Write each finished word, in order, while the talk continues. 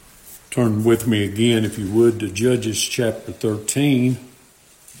Turn with me again, if you would, to Judges chapter 13.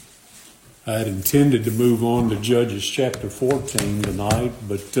 I had intended to move on to Judges chapter 14 tonight,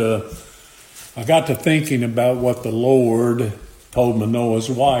 but I got to thinking about what the Lord told Manoah's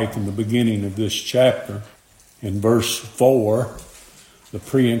wife in the beginning of this chapter. In verse 4, the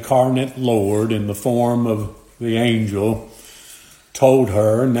pre-incarnate Lord, in the form of the angel, told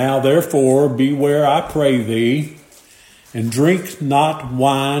her, "Now therefore beware, I pray thee, and drink not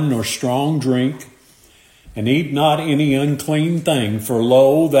wine nor strong drink, and eat not any unclean thing, for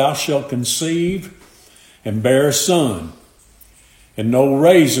lo, thou shalt conceive and bear a son, and no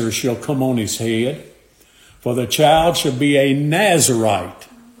razor shall come on his head, for the child shall be a Nazarite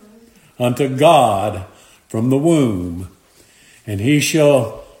unto God from the womb, and he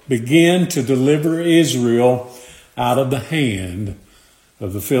shall begin to deliver Israel out of the hand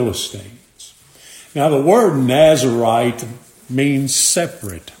of the Philistines." Now, the word Nazarite means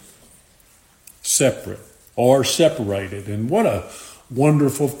separate, or separated. And what a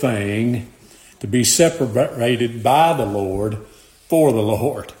wonderful thing to be separated by the Lord for the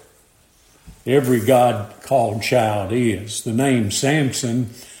Lord. Every God-called child is. The name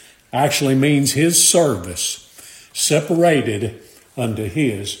Samson actually means his service, separated unto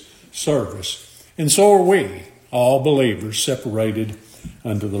his service. And so are we, all believers, separated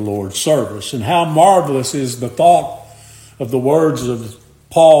unto the Lord's service. And how marvelous is the thought of the words of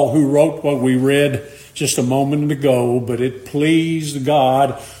Paul, who wrote what we read just a moment ago, "But it pleased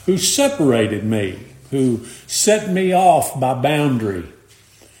God who separated me, who set me off by boundary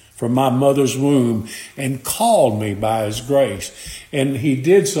from my mother's womb, and called me by his grace. And he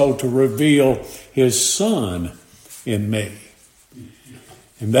did so to reveal his Son in me."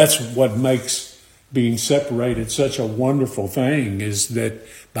 And that's what makes being separated such a wonderful thing, is that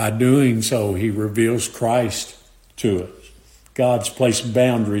by doing so, he reveals Christ to us. God's placed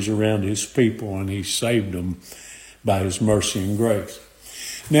boundaries around his people, and he saved them by his mercy and grace.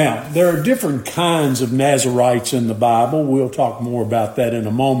 Now, there are different kinds of Nazarites in the Bible. We'll talk more about that in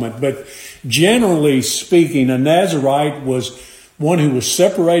a moment. But generally speaking, a Nazarite was one who was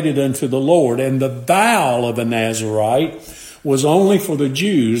separated unto the Lord, and the vow of a Nazarite was only for the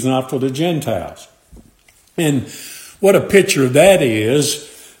Jews, not for the Gentiles. And what a picture that is,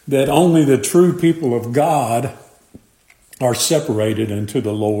 that only the true people of God are separated unto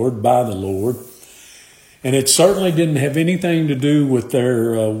the Lord, by the Lord. And it certainly didn't have anything to do with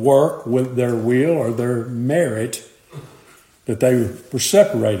their work, with their will, or their merit, that they were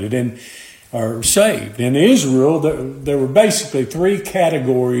separated and are saved. In Israel, there were basically three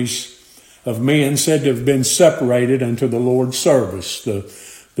categories of men said to have been separated unto the Lord's service: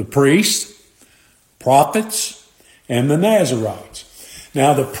 the priests, prophets, and the Nazarites.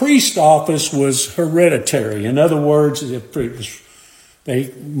 Now, the priest office was hereditary. In other words, they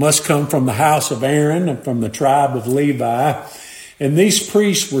must come from the house of Aaron and from the tribe of Levi. And these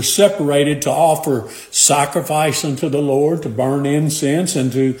priests were separated to offer sacrifice unto the Lord, to burn incense,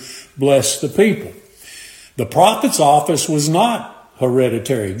 and to bless the people. The prophet's office was not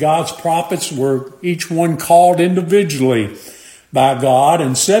hereditary. God's prophets were each one called individually by God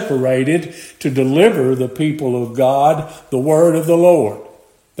and separated to deliver the people of God the word of the Lord.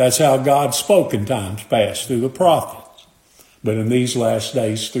 That's how God spoke in times past, through the prophets. But in these last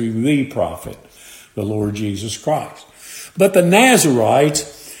days, through the prophet, the Lord Jesus Christ. But the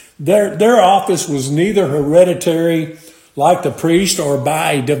Nazarites, their office was neither hereditary like the priest, or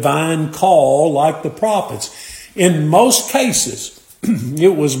by a divine call like the prophets. In most cases,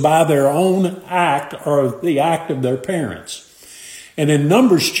 it was by their own act, or the act of their parents. And in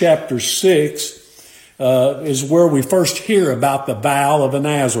Numbers chapter 6 is where we first hear about the vow of a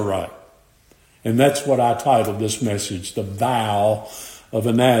Nazarite. And that's what I titled this message, the vow of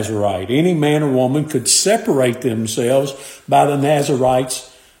a Nazarite. Any man or woman could separate themselves by the Nazarite's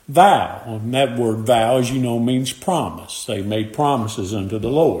vow. And that word vow, as you know, means promise. They made promises unto the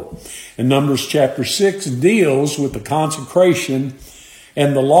Lord. And Numbers chapter 6 deals with the consecration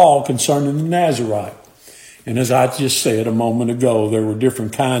and the law concerning the Nazarite. And as I just said a moment ago, there were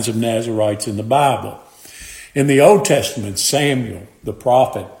different kinds of Nazarites in the Bible. In the Old Testament, Samuel, the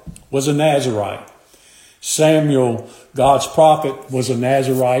prophet, was a Nazarite. Samuel, God's prophet, was a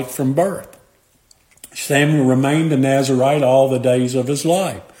Nazarite from birth. Samuel remained a Nazarite all the days of his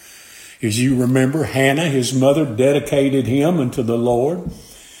life. As you remember, Hannah, his mother, dedicated him unto the Lord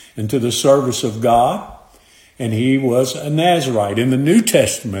and to the service of God, and he was a Nazarite. In the New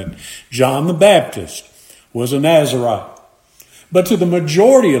Testament, John the Baptist was a Nazarite. But to the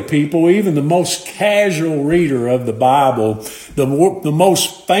majority of people, even the most casual reader of the Bible, the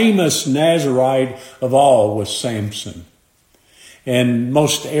most famous Nazarite of all was Samson. And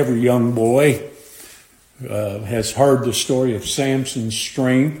most every young boy has heard the story of Samson's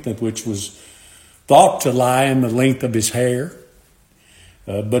strength, which was thought to lie in the length of his hair.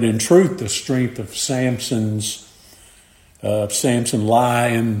 But in truth, the strength of Samson lie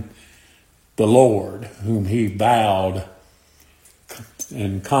in the Lord, whom he vowed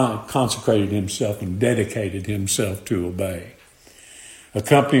and consecrated himself and dedicated himself to obey.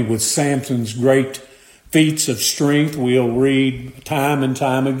 Accompanied with Samson's great feats of strength, we'll read time and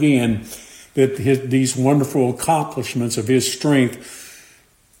time again that these wonderful accomplishments of his strength,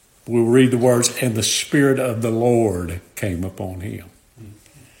 we'll read the words, and the Spirit of the Lord came upon him.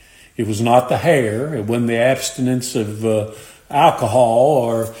 It was not the hair, it wasn't the abstinence of alcohol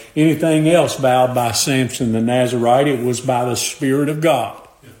or anything else vowed by Samson the Nazarite. It was by the Spirit of God.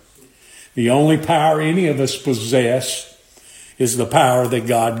 The only power any of us possess is the power that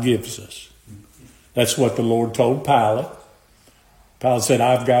God gives us. That's what the Lord told Pilate. Pilate said,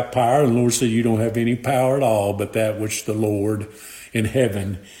 I've got power. And the Lord said, you don't have any power at all but that which the Lord in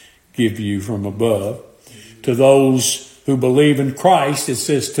heaven give you from above. To those who believe in Christ, it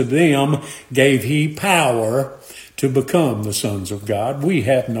says, to them gave he power to become the sons of God. We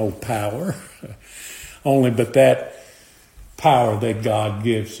have no power, only but that power that God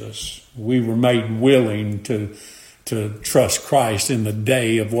gives us. We were made willing to trust Christ in the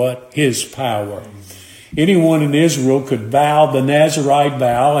day of what? His power. Anyone in Israel could vow the Nazarite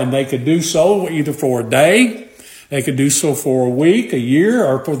vow, and they could do so either for a day, they could do so for a week, a year,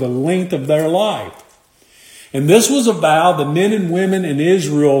 or for the length of their life. And this was a vow the men and women in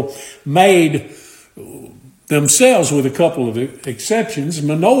Israel made themselves, with a couple of exceptions.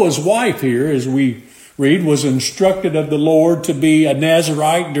 Manoah's wife here, as we read, was instructed of the Lord to be a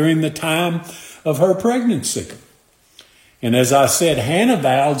Nazarite during the time of her pregnancy. And as I said, Hannah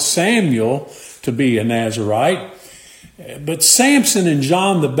vowed Samuel to be a Nazarite. But Samson and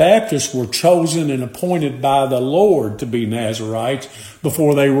John the Baptist were chosen and appointed by the Lord to be Nazarites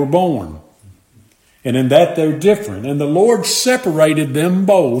before they were born. And in that they're different. And the Lord separated them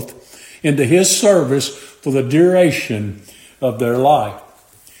both into his service for the duration of their life.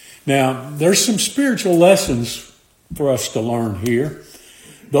 Now, there's some spiritual lessons for us to learn here.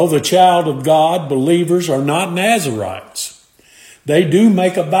 Though the child of God, believers are not Nazarites. They do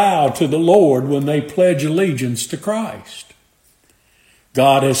make a vow to the Lord when they pledge allegiance to Christ.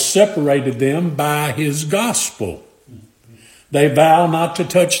 God has separated them by his gospel. They vow not to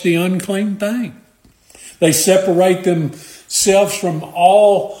touch the unclean thing. They separate themselves from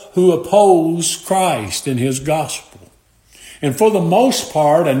all who oppose Christ and his gospel. And for the most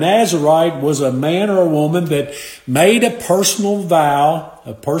part, a Nazarite was a man or a woman that made a personal vow,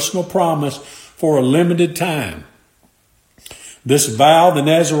 a personal promise for a limited time. This vow the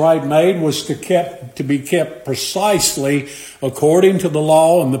Nazarite made was to be kept precisely according to the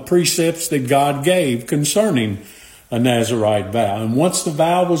law and the precepts that God gave concerning a Nazarite vow. And once the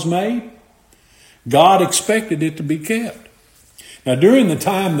vow was made, God expected it to be kept. Now, during the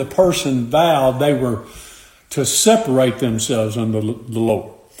time the person vowed, they were to separate themselves unto the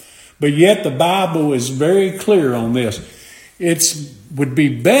Lord. But yet the Bible is very clear on this. It would be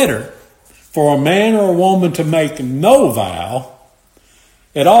better for a man or a woman to make no vow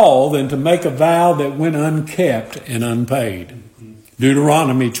at all than to make a vow that went unkept and unpaid.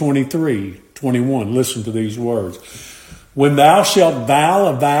 Deuteronomy 23:21. Listen to these words. When thou shalt vow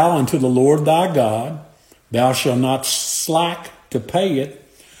a vow unto the Lord thy God, thou shalt not slack to pay it,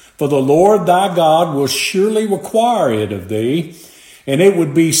 for the Lord thy God will surely require it of thee, and it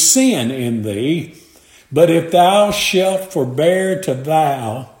would be sin in thee. But if thou shalt forbear to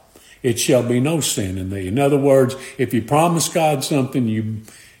vow, it shall be no sin in thee. In other words, if you promise God something,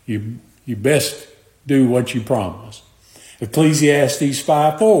 you best do what you promise. Ecclesiastes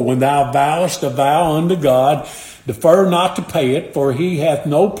 5:4, when thou vowest a vow unto God, defer not to pay it, for he hath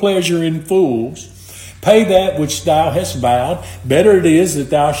no pleasure in fools. Pay that which thou hast vowed. Better it is that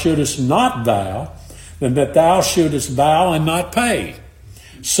thou shouldest not vow than that thou shouldest vow and not pay.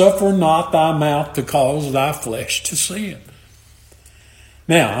 Suffer not thy mouth to cause thy flesh to sin.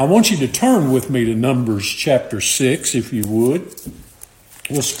 Now, I want you to turn with me to Numbers chapter 6, if you would.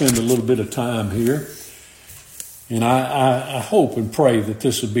 We'll spend a little bit of time here. And I hope and pray that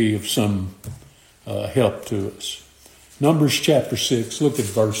this will be of some help to us. Numbers chapter 6, look at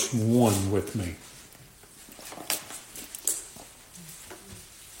verse 1 with me.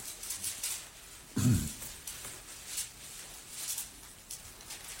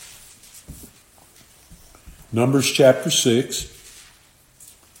 Numbers chapter 6,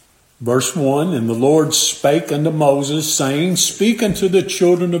 verse 1, and the Lord spake unto Moses, saying, Speak unto the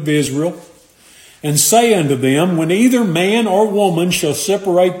children of Israel, and say unto them, when either man or woman shall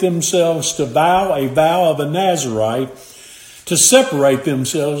separate themselves to vow a vow of a Nazarite, to separate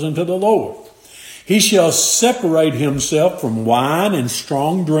themselves unto the Lord. He shall separate himself from wine and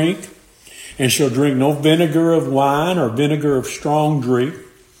strong drink, and shall drink no vinegar of wine or vinegar of strong drink.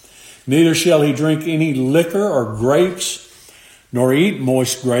 Neither shall he drink any liquor or grapes, nor eat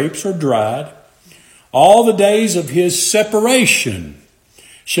moist grapes or dried. All the days of his separation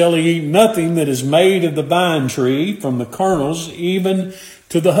shall he eat nothing that is made of the vine tree, from the kernels even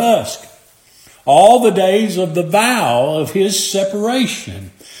to the husk. All the days of the vow of his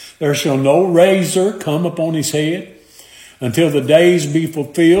separation, there shall no razor come upon his head, until the days be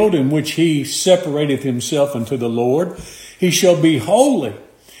fulfilled in which he separateth himself unto the Lord. He shall be holy,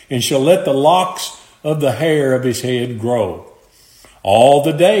 and shall let the locks of the hair of his head grow. All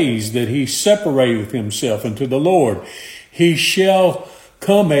the days that he separateth himself unto the Lord, he shall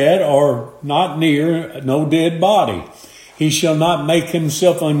come at or not near no dead body. He shall not make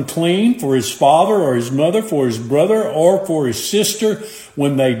himself unclean for his father or his mother, for his brother or for his sister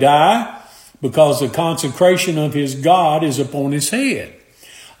when they die, because the consecration of his God is upon his head.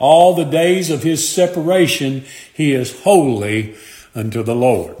 All the days of his separation he is holy unto the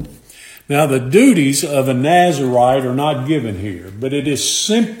Lord. Now, the duties of a Nazarite are not given here, but it is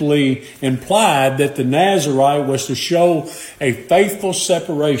simply implied that the Nazarite was to show a faithful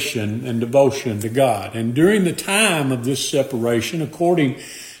separation and devotion to God. And during the time of this separation, according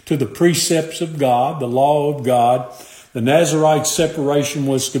to the precepts of God, the law of God, the Nazarite separation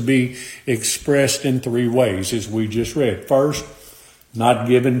was to be expressed in three ways, as we just read. First, not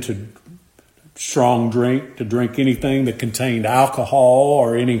given to strong drink, to drink anything that contained alcohol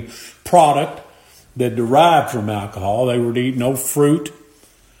or any product that derived from alcohol. They were to eat no fruit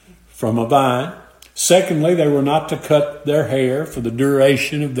from a vine. Secondly, they were not to cut their hair for the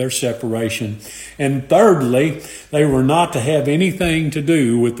duration of their separation. And thirdly, they were not to have anything to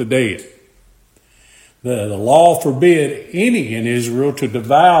do with the dead. The law forbid any in Israel to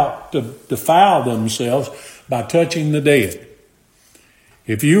defile themselves by touching the dead.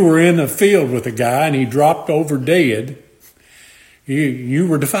 If you were in a field with a guy and he dropped over dead, you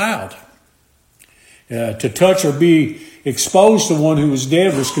were defiled. To touch or be exposed to one who was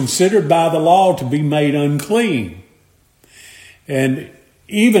dead was considered by the law to be made unclean. And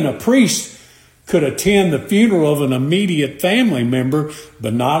even a priest could attend the funeral of an immediate family member,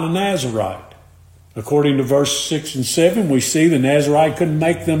 but not a Nazarite. According to verse 6 and 7, we see the Nazarite couldn't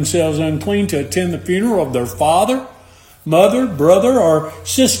make themselves unclean to attend the funeral of their father, mother, brother, or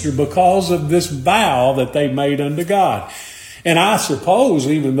sister because of this vow that they made unto God. And I suppose,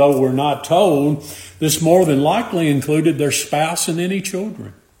 even though we're not told, this more than likely included their spouse and any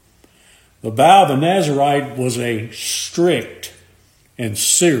children. The vow of the Nazarite was a strict and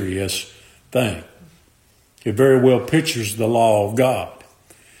serious thing. It very well pictures the law of God.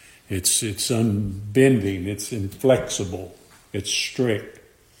 It's unbending, it's inflexible, it's strict.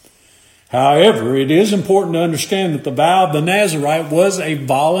 However, it is important to understand that the vow of the Nazarite was a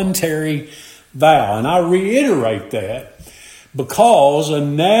voluntary vow. And I reiterate that because a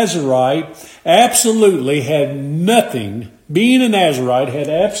Nazarite absolutely had nothing, being a Nazarite had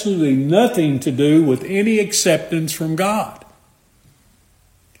absolutely nothing to do with any acceptance from God.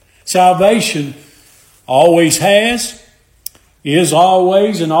 Salvation always has, is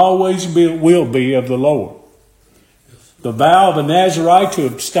always, and always will be of the Lord. The vow of a Nazarite to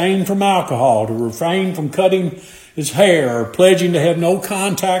abstain from alcohol, to refrain from cutting his hair, or pledging to have no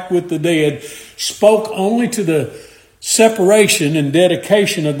contact with the dead, spoke only to the separation and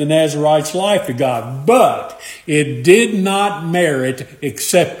dedication of the Nazarite's life to God. But it did not merit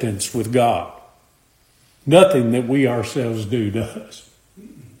acceptance with God. Nothing that we ourselves do does.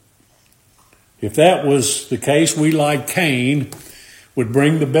 If that was the case, we, like Cain, would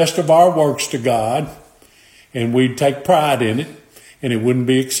bring the best of our works to God, and we'd take pride in it, and it wouldn't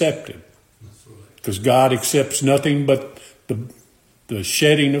be accepted. Because God accepts nothing but the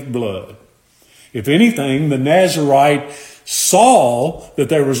shedding of blood. If anything, the Nazarite saw that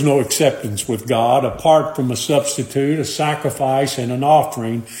there was no acceptance with God apart from a substitute, a sacrifice, and an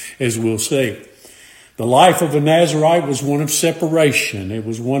offering, as we'll see. The life of a Nazarite was one of separation. It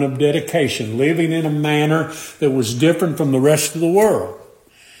was one of dedication, living in a manner that was different from the rest of the world.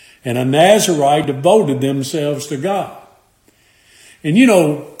 And a Nazarite devoted themselves to God. And you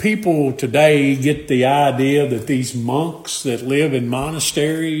know, people today get the idea that these monks that live in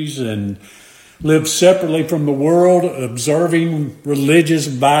monasteries and live separately from the world, observing religious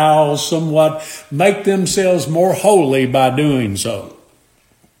vows somewhat, make themselves more holy by doing so.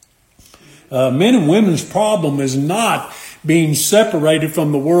 Men and women's problem is not being separated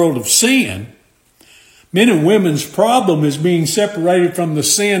from the world of sin. Men and women's problem is being separated from the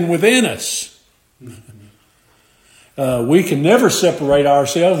sin within us. We can never separate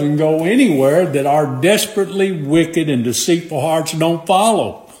ourselves and go anywhere that our desperately wicked and deceitful hearts don't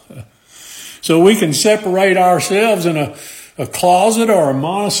follow. So we can separate ourselves in a closet or a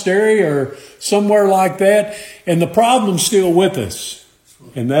monastery or somewhere like that, and the problem's still with us.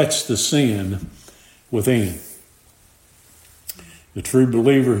 And that's the sin within. The true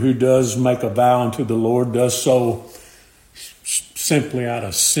believer who does make a vow unto the Lord does so simply out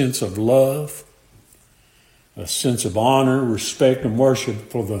of sense of love, a sense of honor, respect, and worship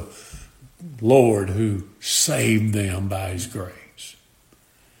for the Lord who saved them by His grace.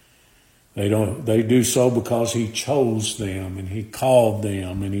 They do so because He chose them and He called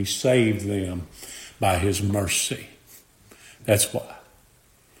them and He saved them by His mercy. That's why.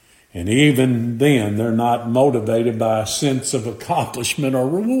 And even then, they're not motivated by a sense of accomplishment or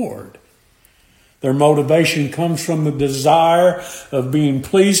reward. Their motivation comes from the desire of being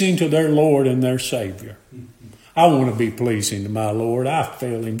pleasing to their Lord and their Savior. I want to be pleasing to my Lord. I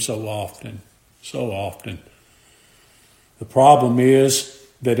fail Him so often, so often. The problem is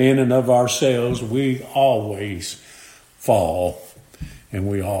that in and of ourselves, we always fall and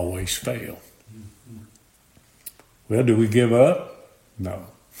we always fail. Well, do we give up? No.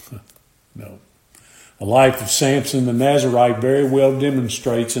 No. The life of Samson the Nazarite very well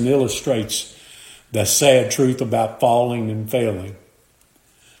demonstrates and illustrates the sad truth about falling and failing.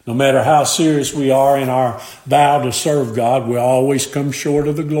 No matter how serious we are in our vow to serve God, we always come short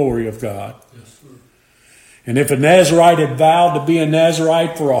of the glory of God. Yes, sir. And if a Nazarite had vowed to be a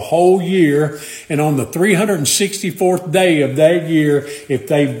Nazarite for a whole year, and on the 364th day of that year, if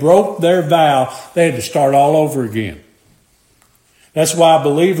they broke their vow, they had to start all over again. That's why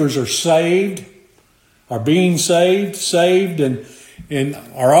believers are saved, are being saved, and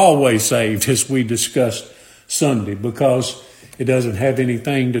are always saved, as we discussed Sunday, because it doesn't have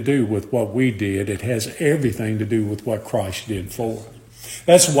anything to do with what we did. It has everything to do with what Christ did for us.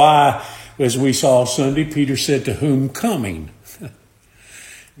 That's why, as we saw Sunday, Peter said, to whom coming?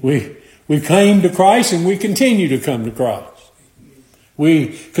 We came to Christ and we continue to come to Christ.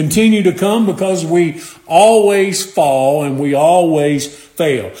 We continue to come because we always fall and we always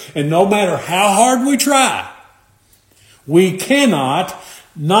fail. And no matter how hard we try, we cannot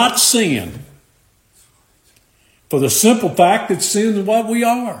not sin. For the simple fact that sin is what we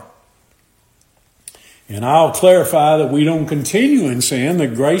are. And I'll clarify that we don't continue in sin,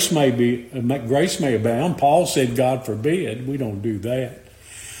 that grace may abound. Paul said, God forbid. We don't do that.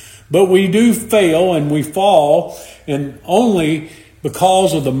 But we do fail and we fall, and only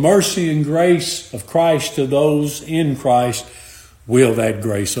because of the mercy and grace of Christ to those in Christ will that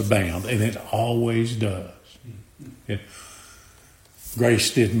grace abound. And it always does.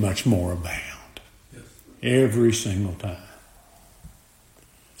 Grace did much more abound. Every single time.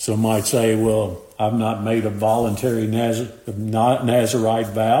 Some might say, well, I've not made a voluntary Nazarite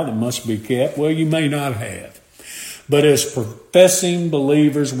vow that must be kept. Well, you may not have. But as professing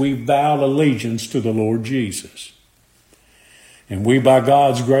believers, we vow allegiance to the Lord Jesus. And we, by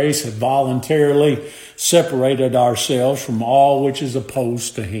God's grace, have voluntarily separated ourselves from all which is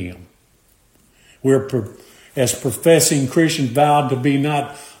opposed to Him. We're, as professing Christians, vowed to be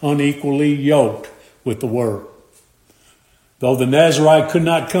not unequally yoked with the world. Though the Nazarite could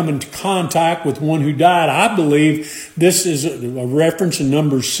not come into contact with one who died, I believe this is a reference in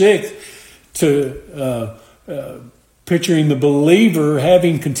number 6 to picturing the believer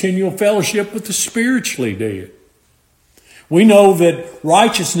having continual fellowship with the spiritually dead. We know that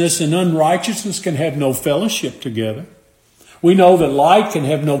righteousness and unrighteousness can have no fellowship together. We know that light can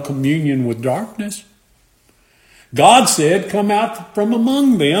have no communion with darkness. God said, come out from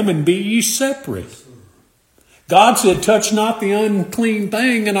among them and be ye separate. God said, touch not the unclean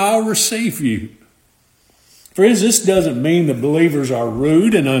thing and I'll receive you. Friends, this doesn't mean that believers are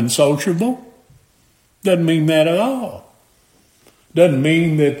rude and unsociable. Doesn't mean that at all. Doesn't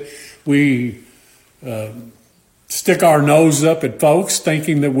mean that we stick our nose up at folks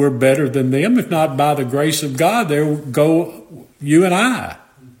thinking that we're better than them. If not by the grace of God, there go you and I.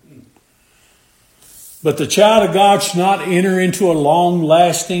 But the child of God should not enter into a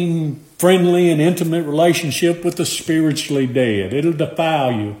long-lasting, friendly, and intimate relationship with the spiritually dead. It'll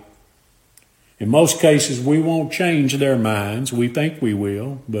defile you. In most cases, we won't change their minds. We think we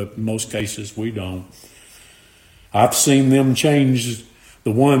will, but in most cases, we don't. I've seen them change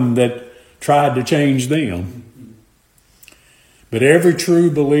the one that tried to change them. But every true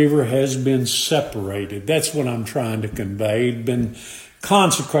believer has been separated. That's what I'm trying to convey. Been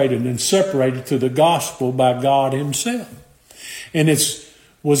consecrated and separated to the gospel by God Himself. And it's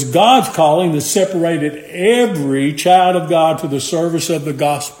was God's calling that separated every child of God to the service of the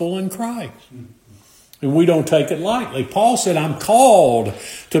gospel in Christ. And we don't take it lightly. Paul said, I'm called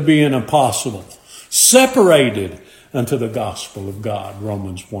to be an apostle, separated unto the gospel of God,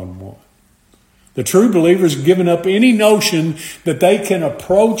 Romans 1:1. The true believer has given up any notion that they can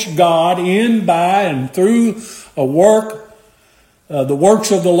approach God in, by, and through a work, the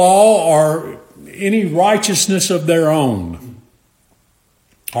works of the law, or any righteousness of their own.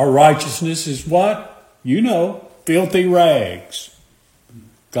 Our righteousness is what? You know, filthy rags.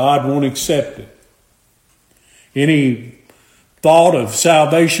 God won't accept it. Any thought of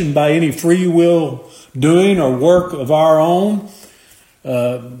salvation by any free will doing or work of our own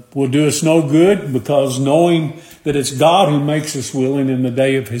will do us no good, because knowing that it's God who makes us willing in the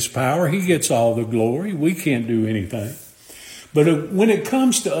day of His power, He gets all the glory. We can't do anything. But when it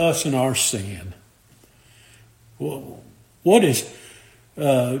comes to us and our sin, what is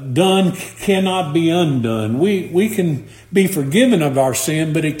done cannot be undone. We can be forgiven of our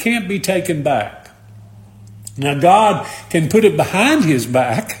sin, but it can't be taken back. Now, God can put it behind His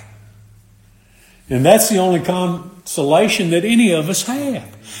back, and that's the only consolation that any of us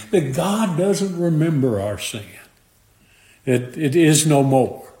have, that God doesn't remember our sin. It is no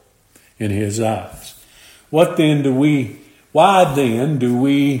more in His eyes. Why then do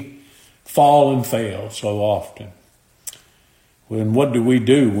we fall and fail so often? And what do we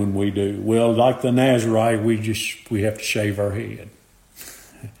do when we do? Well, like the Nazarite, we have to shave our head.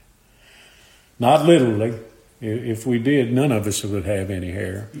 Not literally. If we did, none of us would have any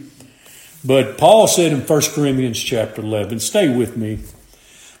hair. But Paul said in 1 Corinthians chapter 11, stay with me,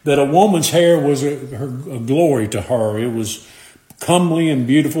 that a woman's hair was a glory to her. It was comely and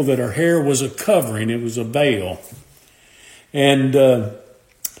beautiful, that her hair was a covering. It was a veil. And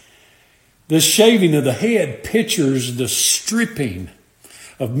this shaving of the head pictures the stripping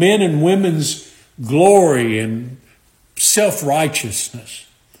of men and women's glory and self-righteousness.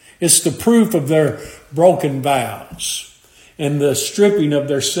 It's the proof of their broken vows and the stripping of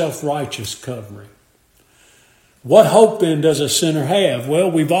their self-righteous covering. What hope then does a sinner have?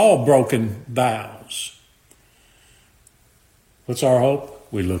 Well, we've all broken vows. What's our hope?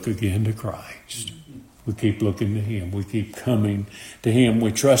 We look again to Christ. We keep looking to Him. We keep coming to Him.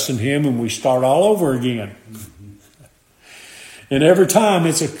 We trust in Him, and we start all over again. And every time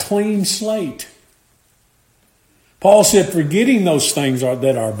it's a clean slate. Paul said, forgetting those things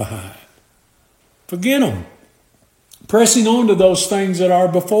that are behind. Forget them. Pressing on to those things that are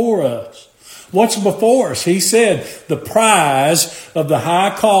before us. What's before us? He said, the prize of the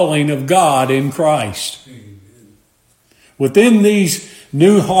high calling of God in Christ. Within these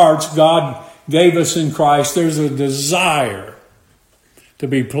new hearts God gave us in Christ, there's a desire to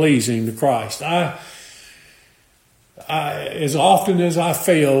be pleasing to Christ. As often as I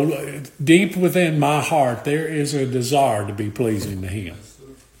fail, deep within my heart, there is a desire to be pleasing to Him.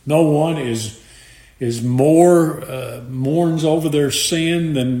 No one is more mourns over their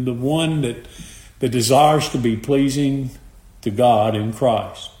sin than the one that desires to be pleasing to God in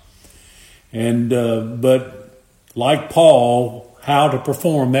Christ. And but like Paul, how to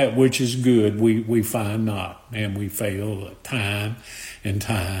perform that which is good, we find not, and we fail time and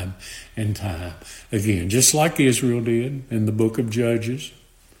time and time again, just like Israel did in the book of Judges,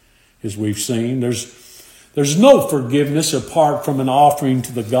 as we've seen. There's no forgiveness apart from an offering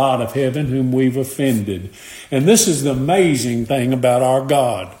to the God of heaven whom we've offended. And this is the amazing thing about our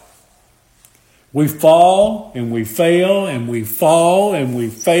God. We fall and we fail and we fall and we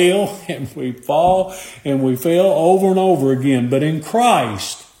fail and we fall and we fail over and over again. But in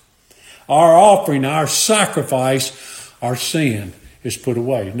Christ, our offering, our sacrifice, our sin is put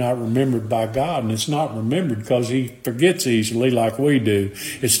away, not remembered by God. And it's not remembered because He forgets easily like we do.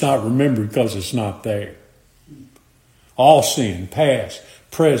 It's not remembered because it's not there. All sin, past,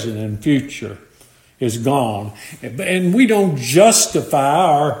 present, and future, is gone. And we don't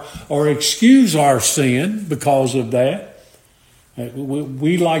justify or excuse our sin because of that.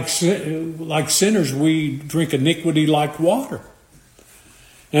 We like sinners, we drink iniquity like water.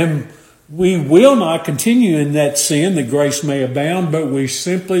 And we will not continue in that sin that grace may abound, but we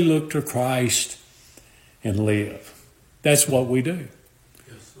simply look to Christ and live. That's what we do.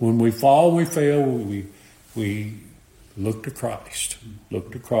 When we fall, we fail, we look to Christ.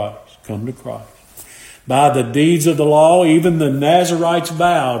 Look to Christ. Come to Christ. By the deeds of the law, even the Nazarite's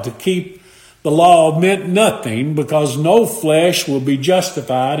vow to keep the law meant nothing, because no flesh will be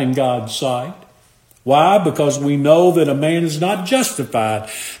justified in God's sight. Why? Because we know that a man is not justified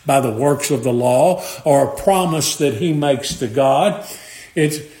by the works of the law or a promise that he makes to God.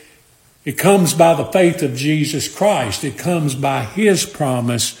 It comes by the faith of Jesus Christ. It comes by his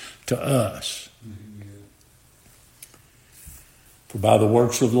promise to us. For by the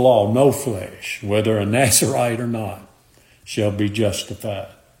works of the law, no flesh, whether a Nazarite or not, shall be justified.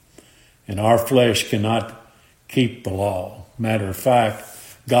 And our flesh cannot keep the law. Matter of fact,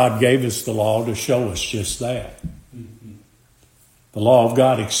 God gave us the law to show us just that. The law of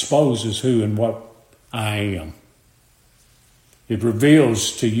God exposes who and what I am. It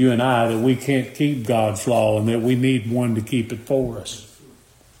reveals to you and I that we can't keep God's law and that we need one to keep it for us.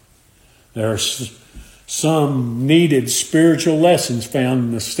 There are some needed spiritual lessons found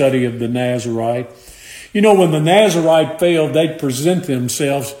in the study of the Nazarite. You know, when the Nazarite failed, they'd present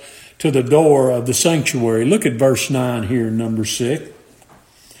themselves to the door of the sanctuary. Look at verse 9 here in number 6.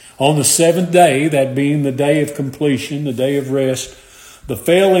 On the seventh day, that being the day of completion, the day of rest, the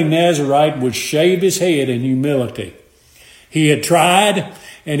failing Nazarite would shave his head in humility. He had tried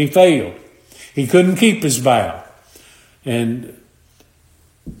and he failed. He couldn't keep his vow. And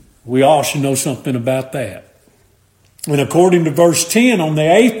we all should know something about that. And according to verse 10, on the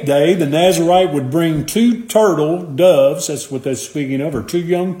eighth day, the Nazarite would bring 2 turtle doves, that's what that's speaking of, or 2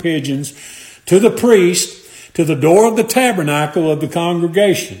 young pigeons, to the priest, to the door of the tabernacle of the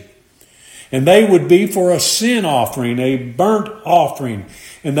congregation. And they would be for a sin offering, a burnt offering,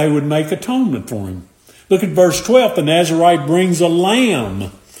 and they would make atonement for him. Look at verse 12. The Nazarite brings a lamb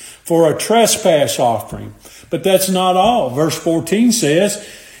for a trespass offering. But that's not all. Verse 14 says,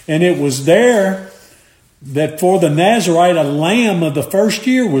 and it was there that for the Nazarite a lamb of the first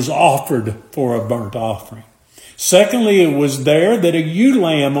year was offered for a burnt offering. Secondly, it was there that a ewe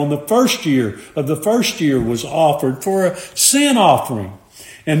lamb on the first year was offered for a sin offering.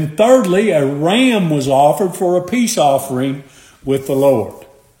 And thirdly, a ram was offered for a peace offering with the Lord.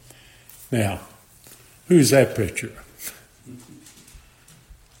 Now, who's that picture?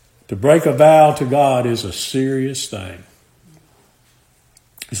 To break a vow to God is a serious thing.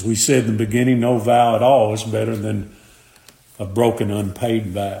 As we said in the beginning, no vow at all is better than a broken, unpaid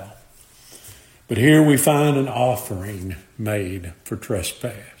vow. But here we find an offering made for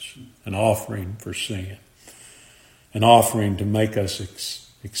trespass, an offering for sin, an offering to make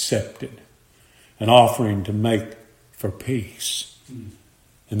us accepted, an offering to make for peace.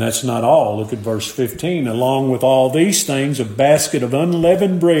 And that's not all. Look at verse 15. Along with all these things, a basket of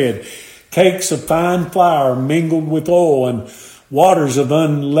unleavened bread, cakes of fine flour mingled with oil, and waters of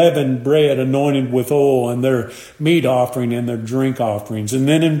unleavened bread anointed with oil, and their meat offering and their drink offerings. And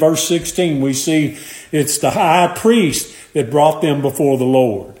then in verse 16, we see it's the high priest that brought them before the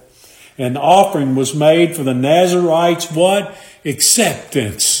Lord. And the offering was made for the Nazarite's what?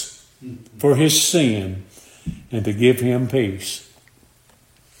 Acceptance for his sin and to give him peace.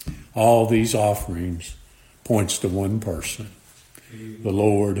 All these offerings points to one person, the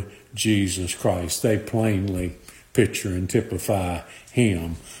Lord Jesus Christ. They plainly picture and typify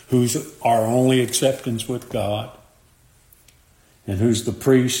him, who's our only acceptance with God, and who's the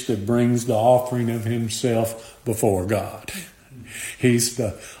priest that brings the offering of himself before God. He's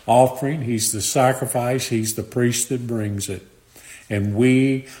the offering, he's the sacrifice, he's the priest that brings it. And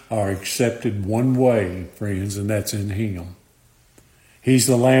we are accepted one way, friends, and that's in him. He's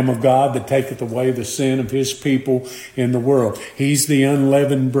the Lamb of God that taketh away the sin of his people in the world. He's the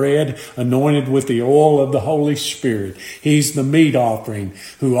unleavened bread anointed with the oil of the Holy Spirit. He's the meat offering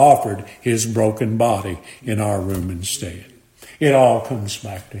who offered his broken body in our room instead. It all comes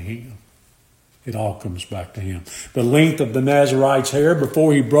back to him. It all comes back to him. The length of the Nazarite's hair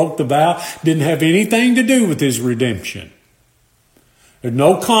before he broke the vow didn't have anything to do with his redemption. There's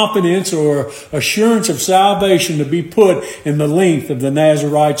no confidence or assurance of salvation to be put in the length of the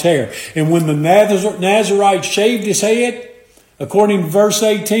Nazarite's hair. And when the Nazarite shaved his head, according to verse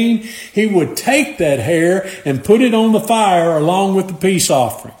 18, he would take that hair and put it on the fire along with the peace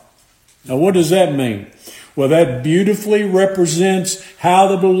offering. Now, what does that mean? Well, that beautifully represents how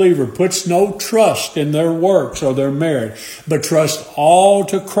the believer puts no trust in their works or their merit, but trusts all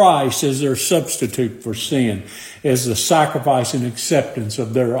to Christ as their substitute for sin, as the sacrifice and acceptance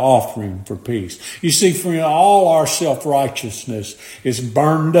of their offering for peace. You see, for all our self-righteousness is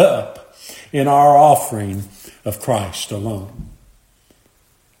burned up in our offering of Christ alone.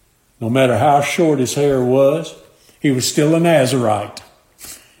 No matter how short his hair was, he was still a Nazarite.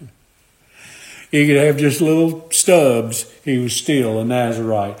 He could have just little stubs. He was still a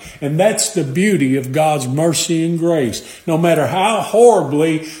Nazarite. And that's the beauty of God's mercy and grace. No matter how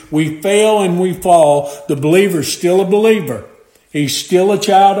horribly we fail and we fall, the believer's still a believer. He's still a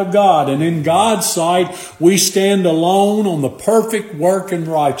child of God. And in God's sight, we stand alone on the perfect work and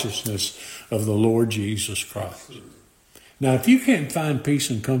righteousness of the Lord Jesus Christ. Now, if you can't find peace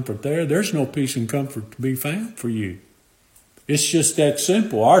and comfort there, there's no peace and comfort to be found for you. It's just that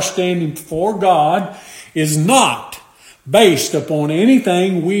simple. Our standing before God is not based upon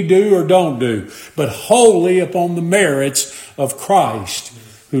anything we do or don't do, but wholly upon the merits of Christ,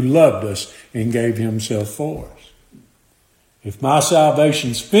 who loved us and gave himself for us. If my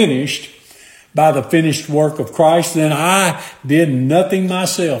salvation's finished by the finished work of Christ, then I did nothing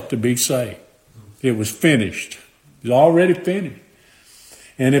myself to be saved. It was finished. It was already finished.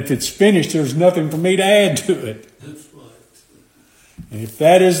 And if it's finished, there's nothing for me to add to it. That's right. And if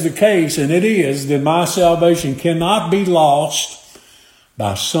that is the case, and it is, then my salvation cannot be lost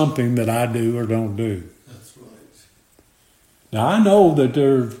by something that I do or don't do. That's right. Now, I know that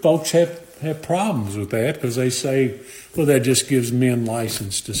there folks have problems with that because they say, well, that just gives men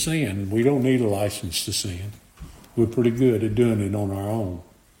license to sin. We don't need a license to sin. We're pretty good at doing it on our own.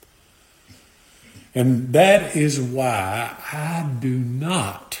 And that is why I do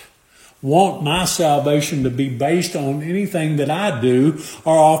not want my salvation to be based on anything that I do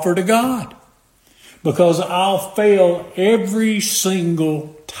or offer to God. Because I'll fail every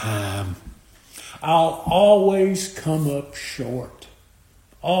single time. I'll always come up short.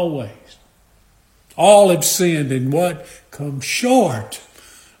 Always. All have sinned and what? Come short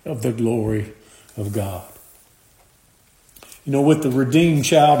of the glory of God. You know, with the redeemed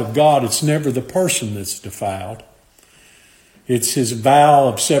child of God, it's never the person that's defiled. It's his vow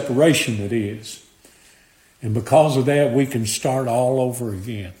of separation that is. And because of that, we can start all over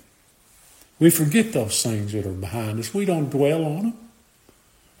again. We forget those things that are behind us. We don't dwell on them.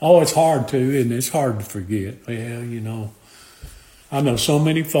 Oh, it's hard to, and it's hard to forget. Well, you know, I know so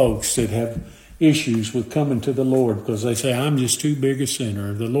many folks that have issues with coming to the Lord because they say, I'm just too big a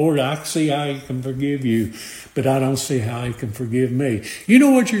sinner. The Lord, I see how he can forgive you, but I don't see how he can forgive me. You know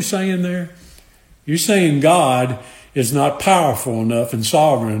what you're saying there? You're saying God is not powerful enough and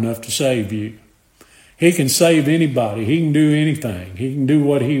sovereign enough to save you. He can save anybody. He can do anything. He can do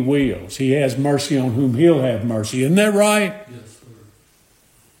what he wills. He has mercy on whom he'll have mercy. Isn't that right? Yes, sir.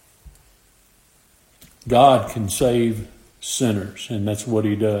 God can save sinners, and that's what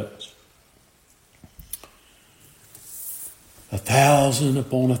he does. 1,000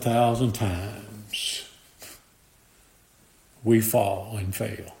 upon 1,000 times we fall and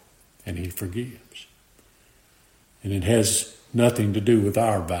fail, and he forgives. And it has nothing to do with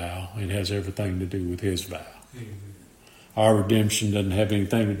our vow. It has everything to do with his vow. Amen. Our redemption doesn't have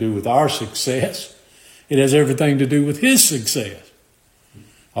anything to do with our success. It has everything to do with his success.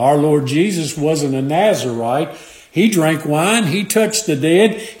 Our Lord Jesus wasn't a Nazarite. He drank wine, he touched the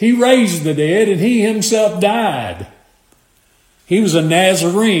dead, he raised the dead, and he himself died. He was a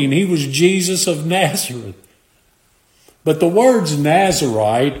Nazarene. He was Jesus of Nazareth. But the words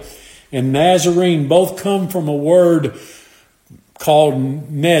Nazarite and Nazarene both come from a word called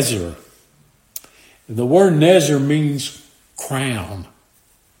Nezer. The word Nezer means crown.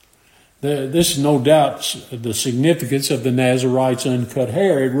 This is no doubt the significance of the Nazarite's uncut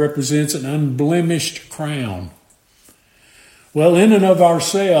hair. It represents an unblemished crown. Well, in and of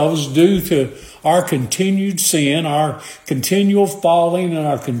ourselves, due to our continued sin, our continual falling and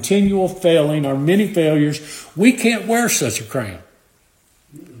our continual failing, our many failures, we can't wear such a crown.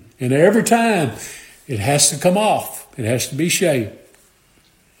 And every time it has to come off. It has to be shaved.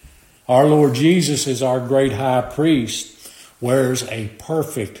 Our Lord Jesus, as our great high priest, wears a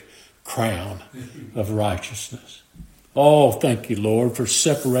perfect crown of righteousness. Oh, thank you, Lord, for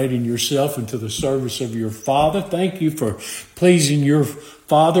separating yourself into the service of your Father. Thank you for pleasing your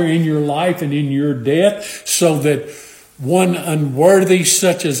Father in your life and in your death so that one unworthy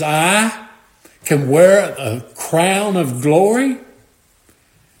such as I can wear a crown of glory.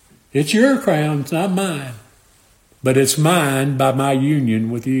 It's your crown, it's not mine. But it's mine by my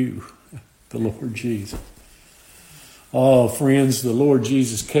union with you, the Lord Jesus. Oh, friends, the Lord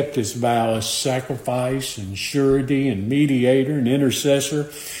Jesus kept his vow as sacrifice and surety and mediator and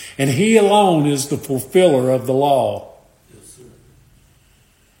intercessor, and he alone is the fulfiller of the law. Yes, sir.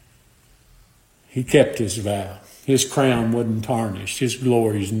 He kept his vow. His crown wasn't tarnished. His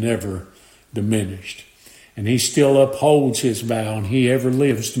glory is never diminished. And he still upholds his vow, and he ever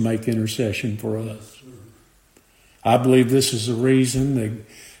lives to make intercession for us. I believe this is the reason that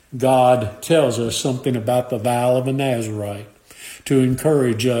God tells us something about the vow of a Nazarite, to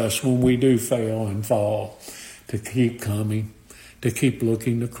encourage us when we do fail and fall, to keep coming, to keep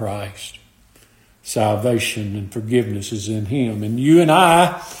looking to Christ. Salvation and forgiveness is in him. And you and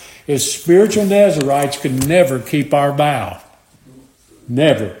I, as spiritual Nazarites, can never keep our vow.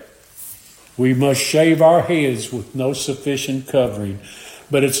 Never. We must shave our heads with no sufficient covering.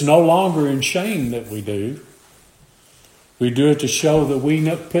 But it's no longer in shame that we do. We do it to show that we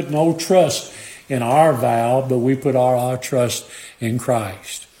put no trust in our vow, but we put our trust in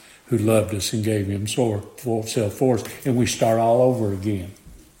Christ, who loved us and gave himself for us. And we start all over again.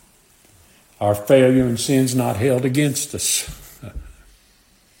 Our failure and sin's not held against us.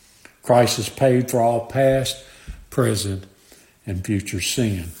 Christ has paid for all past, present, and future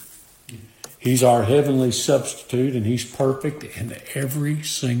sin. He's our heavenly substitute, and he's perfect in every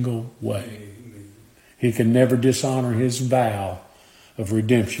single way. He can never dishonor his vow of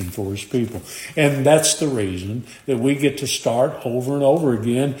redemption for his people. And that's the reason that we get to start over and over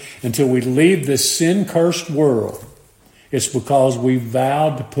again until we leave this sin-cursed world. It's because we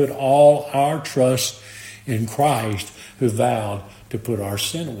vowed to put all our trust in Christ, who vowed to put our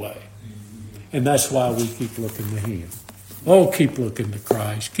sin away. And that's why we keep looking to him. Oh, keep looking to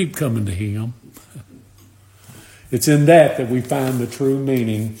Christ. Keep coming to him. It's in that we find the true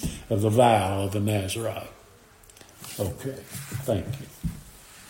meaning of the vow of the Nazarite. Okay, thank you.